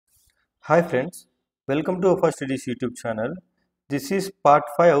Hi friends, welcome to WafaStudies YouTube channel. This is part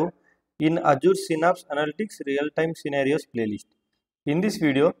 5 in Azure Synapse Analytics Real-Time Scenarios playlist. In this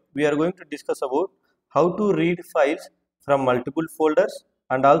video, we are going to discuss about how to read files from multiple folders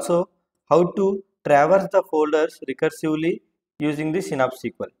and also how to traverse the folders recursively using the Synapse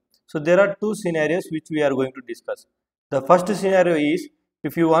SQL. So there are two scenarios which we are going to discuss. The first scenario is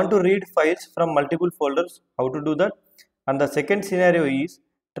if you want to read files from multiple folders, how to do that, and the second scenario is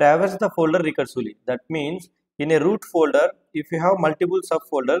traverse the folder recursively. That means in a root folder, if you have multiple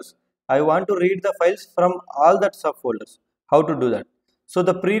subfolders, I want to read the files from all that subfolders. How to do that? So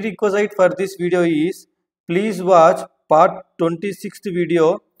the prerequisite for this video is please watch part 26th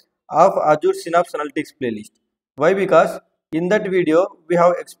video of Azure Synapse Analytics playlist. Why? Because in that video we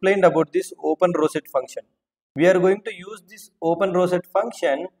have explained about this open rowset function. We are going to use this open rowset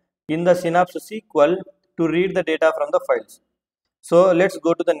function in the Synapse SQL to read the data from the files. So let's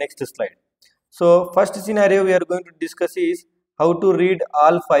go to the next slide. So first scenario we are going to discuss is how to read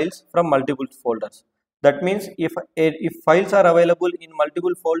all files from multiple folders. That means if files are available in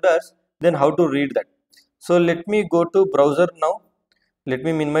multiple folders, then how to read that. So let me go to browser now. Let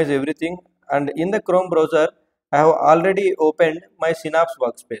me minimize everything, and in the Chrome browser I have already opened my Synapse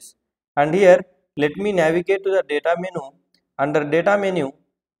workspace, and here let me navigate to the data menu. Under data menu,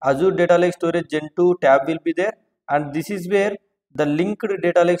 Azure Data Lake Storage Gen 2 tab will be there, and this is where the linked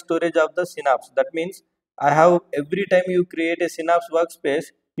data lake storage of the Synapse. That means I have every time you create a Synapse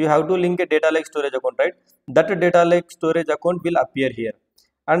workspace, you have to link a data lake storage account, right? That data lake storage account will appear here,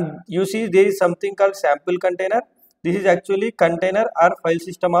 and you see there is something called sample container. This is actually container or file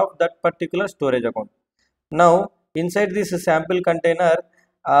system of that particular storage account. Now inside this sample container,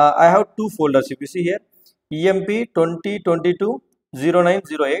 I have two folders. If you see here, EMP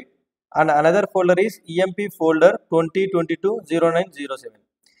 2022-0908, and another folder is EMP folder 2022-0907.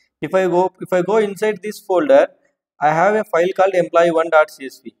 If I go inside this folder, I have a file called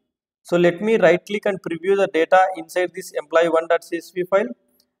employee1.csv. So let me right click and preview the data inside this employee1.csv file.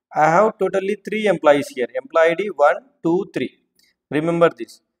 I have totally 3 employees here, employee ID 1, 2, 3. Remember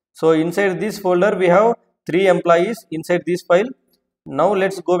this. So inside this folder we have 3 employees inside this file. Now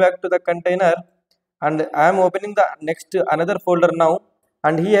let's go back to the container, and I am opening the next another folder now,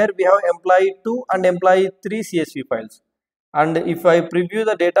 and here we have employee 2 and employee 3 CSV files. And if I preview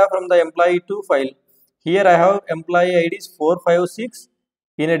the data from the employee 2 file, here I have employee IDs 4, 5, 6.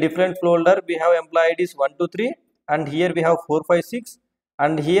 In a different folder we have employee IDs 1, 2, 3, and here we have 4, 5, 6,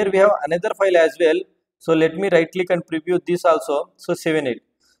 and here we have another file as well. So let me right click and preview this also. So 7, 8.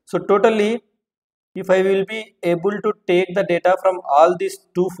 So totally, if I will be able to take the data from all these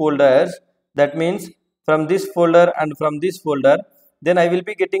two folders, that means from this folder and from this folder, then I will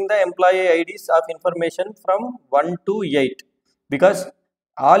be getting the employee IDs of information from 1 to 8, because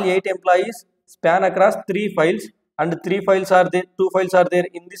all 8 employees span across 3 files, and 3 files are there, 2 files are there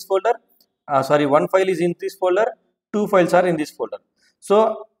in this folder. One file is in this folder, 2 files are in this folder.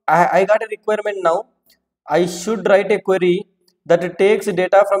 So I got a requirement now. I should write a query that takes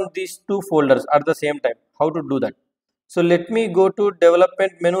data from these two folders at the same time. How to do that? So let me go to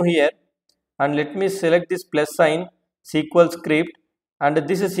development menu here, and let me select this plus sign SQL script, and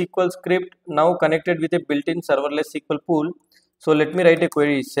this is SQL script now connected with a built-in serverless SQL pool. So let me write a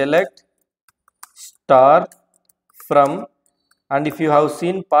query, select star from, and if you have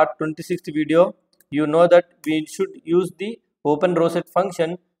seen part 26th video, you know that we should use the open rowset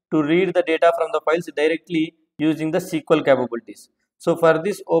function to read the data from the files directly using the SQL capabilities. So for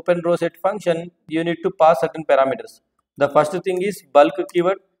this open rowset function, you need to pass certain parameters. The first thing is bulk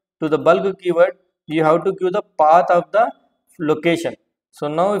keyword. To the bulk keyword, you have to give the path of the location. So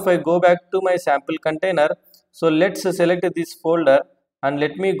now if I go back to my sample container, so let's select this folder, and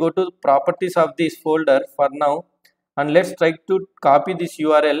let me go to properties of this folder for now, and let's try to copy this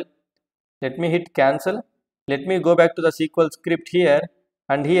URL. Let me hit cancel. Let me go back to the SQL script here,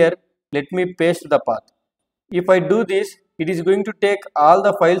 and here let me paste the path. If I do this, it is going to take all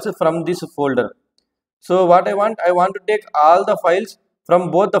the files from this folder. So what I want to take all the files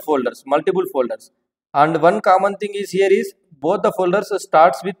from both the folders, multiple folders. And one common thing is here is both the folders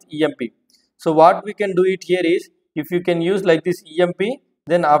starts with EMP. So what we can do it here is, if you can use like this EMP,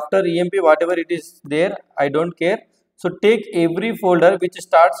 then after EMP whatever it is there, I don't care. So take every folder which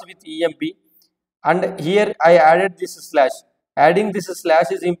starts with EMP, and here I added this slash. Adding this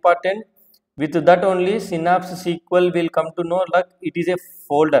slash is important. With that only Synapse SQL will come to know like it is a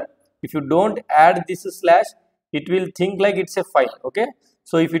folder. If you don't add this slash, it will think like it's a file. Okay,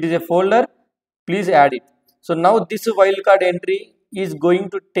 so if it is a folder, please add it. So now this wildcard entry is going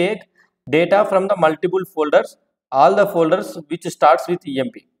to take data from the multiple folders, all the folders which starts with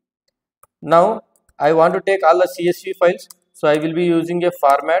EMP. Now I want to take all the CSV files, so I will be using a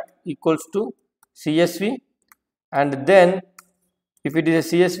format equals to CSV, and then if it is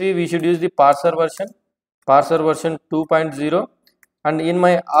a CSV, we should use the parser version 2.0, and in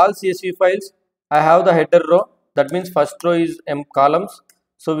my all CSV files I have the header row, that means first row is columns,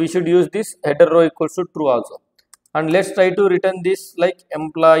 so we should use this header row equals to true also. And let's try to return this like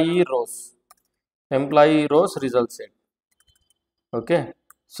employee rows result set. Okay,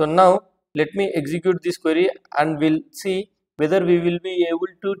 so now let me execute this query and we'll see whether we will be able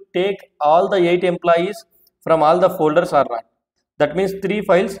to take all the 8 employees from all the folders or not. That means 3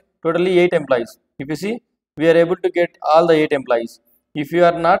 files, totally 8 employees. If you see, we are able to get all the 8 employees. If you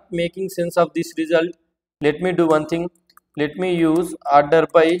are not making sense of this result, let me do one thing. Let me use order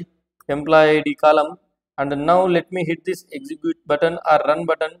by employee ID column, and now let me hit this execute button or run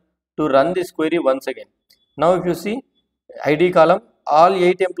button to run this query once again. Now if you see, ID column, all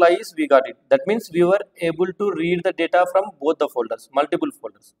 8 employees we got it. That means we were able to read the data from both the folders, multiple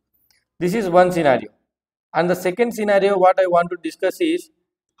folders. This is one scenario. And the second scenario what I want to discuss is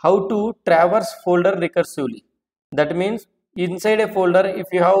how to traverse folder recursively. That means inside a folder, if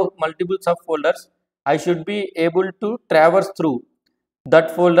you have multiple subfolders, I should be able to traverse through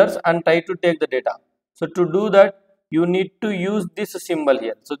that folders and try to take the data. So to do that, you need to use this symbol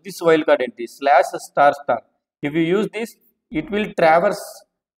here. So this wildcard entry /*. If you use this, it will traverse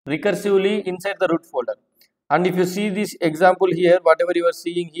recursively inside the root folder. And if you see this example here, whatever you are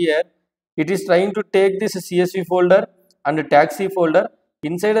seeing here, it is trying to take this CSV folder and a taxi folder.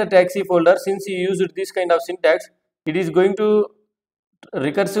 Inside the taxi folder, since you used this kind of syntax, it is going to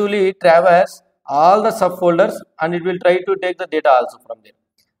recursively traverse all the subfolders and it will try to take the data also from there.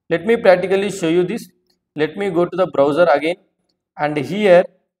 Let me practically show you this. Let me go to the browser again, and here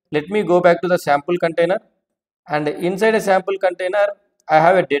let me go back to the sample container, and inside a sample container I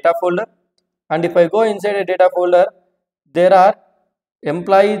have a data folder, and if I go inside a data folder, there are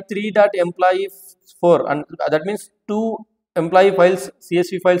employee 3.employee 4, and that means 2 employee files,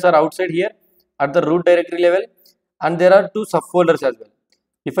 CSV files are outside here at the root directory level, and there are 2 subfolders as well.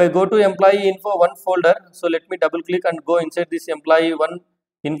 If I go to employee info 1 folder, so let me double click and go inside this employee 1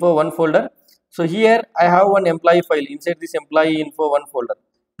 info 1 folder. So here I have one employee file inside this employee info 1 folder,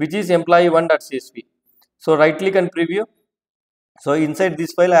 which is employee1.csv. So right click and preview. So inside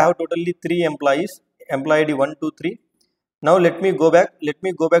this file I have totally 3 employees, employee ID 1, 2, 3. Now let me go back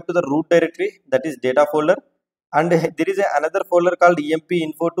to the root directory, that is data folder, and there is another folder called emp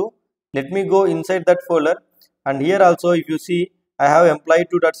info 2. Let me go inside that folder, and here also if you see, I have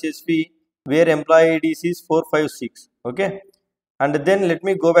employee2.csv where employee ID is 456. Okay, and then let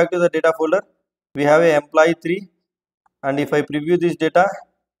me go back to the data folder. We have a employee 3, and if I preview this data,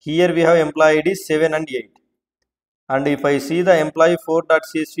 here we have employee ID 7 and 8. And if I see the employee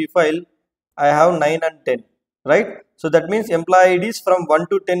 4.csv file, I have 9 and 10, right? So that means employee IDs from 1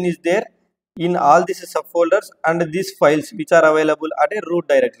 to 10 is there in all these subfolders and these files which are available at a root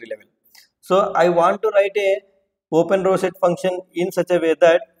directory level. So I want to write a open row set function in such a way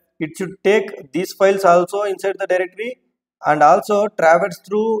that it should take these files also inside the directory and also traverse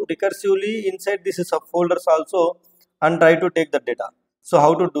through recursively inside these subfolders also and try to take the data. So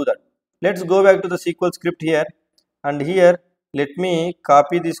how to do that? Let's go back to the SQL script here, and here let me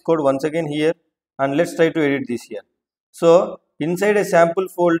copy this code once again here, and let's try to edit this here. So inside a sample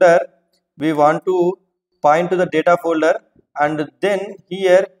folder, we want to point to the data folder, and then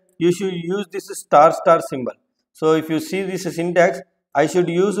here you should use this ** symbol. So if you see this syntax, I should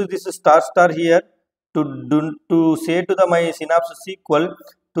use this ** here to say to my Synapse SQL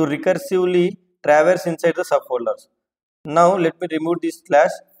to recursively traverse inside the subfolders. Now let me remove this slash,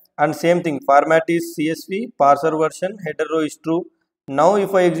 and same thing, format is CSV, parser version, header row is true. Now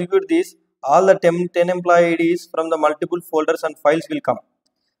if I execute this, all the 10 employee IDs from the multiple folders and files will come.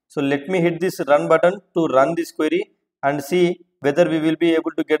 So let me hit this run button to run this query and see whether we will be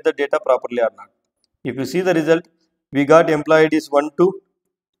able to get the data properly or not. If you see the result, we got employee IDs 1 to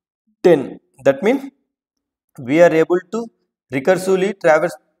 10. That means we are able to recursively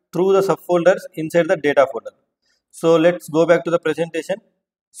traverse through the subfolders inside the data folder. So let's go back to the presentation.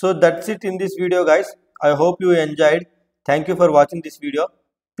 So that's it in this video, guys. I hope you enjoyed. Thank you for watching this video.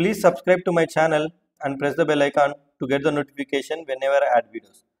 Please subscribe to my channel and press the bell icon to get the notification whenever I add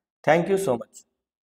videos. Thank you so much.